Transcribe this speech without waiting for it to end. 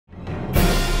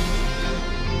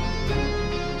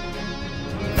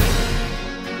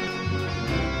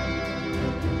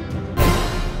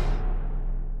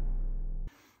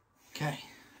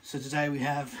So today we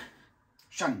have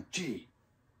Shang Chi.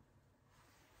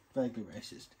 vaguely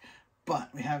racist, but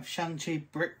we have Shang Chi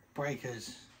brick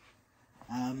breakers.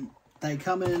 They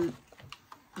come in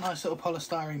nice little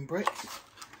polystyrene bricks.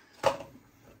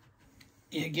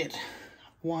 You get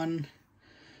one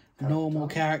normal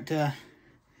character.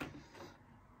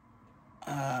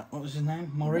 What was his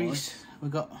name? Maurice. We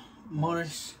got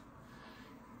Morris,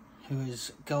 who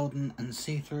is golden and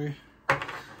see-through,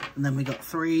 and then we got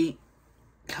 3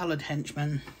 coloured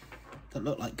henchmen that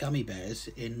look like gummy bears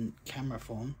in camera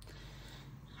form.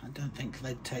 I don't think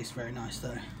they'd taste very nice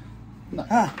though.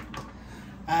 No.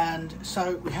 And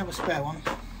so we have a spare one,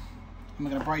 and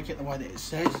we're going to break it the way that it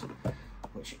says,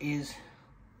 which is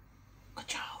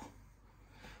ka-chow.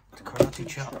 The karate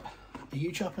chop. Are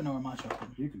you chopping or am I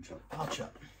chopping? You can chop. I'll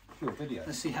chop. It's your video.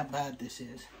 Let's see how bad this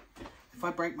is. If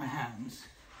I break my hands,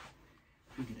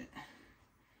 look at it.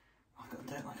 I've got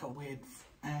to do it like a weird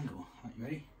angle. Right, you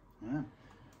ready? Yeah.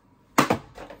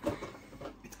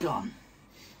 It's gone.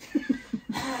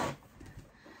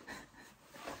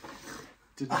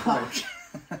 Did it break?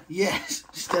 Yes,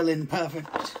 still in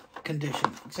perfect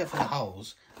condition, except for the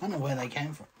holes. I don't know where they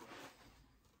came from.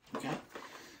 Okay.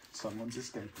 Someone's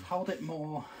escaping. Hold it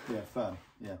more firm.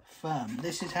 Yeah. firm.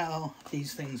 This is how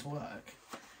these things work.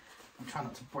 I'm trying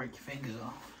not to break your fingers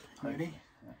off. You ready?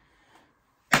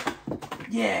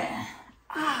 Yeah.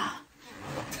 Ah.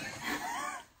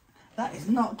 That is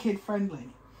not kid friendly.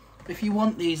 If you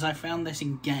want these, I found this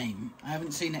in game. I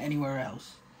haven't seen it anywhere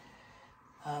else.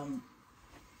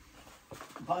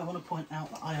 But I want to point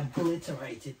out that I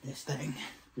obliterated this thing.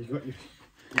 You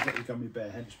got your gummy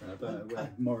bear henchman. I don't know where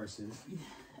Morris is.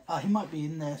 Oh, he might be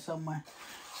in there somewhere.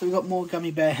 So we've got more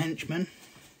gummy bear henchmen.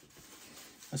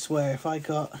 I swear, if I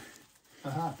got...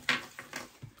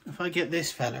 If I get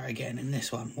this fella again in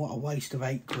this one, what a waste of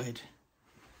 8 quid.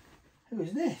 Who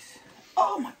is this?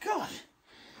 Oh my god!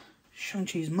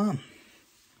 Shang-Chi's mum.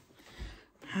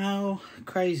 How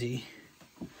crazy.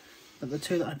 But the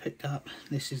 2 that I picked up,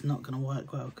 this is not going to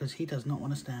work well because he does not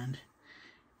want to stand.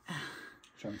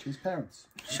 Shang-Chi's parents.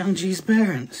 Shang-Chi's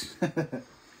parents.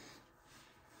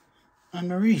 And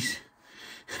Maurice.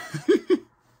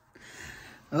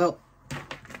 Well,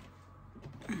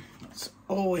 that's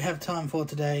all we have time for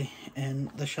today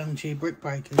in the Shang-Chi Brick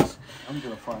Breakers. I'm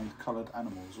going to find coloured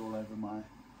animals all over my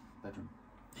bedroom.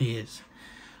 He is.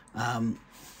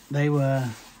 They were,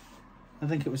 I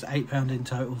think it was £8 in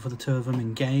total for the 2 of them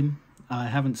in game. I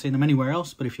haven't seen them anywhere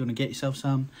else, but if you want to get yourself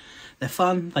some, they're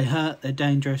fun, they hurt, they're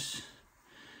dangerous.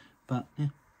 But yeah,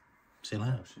 see you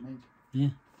later. What else you need?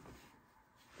 Yeah.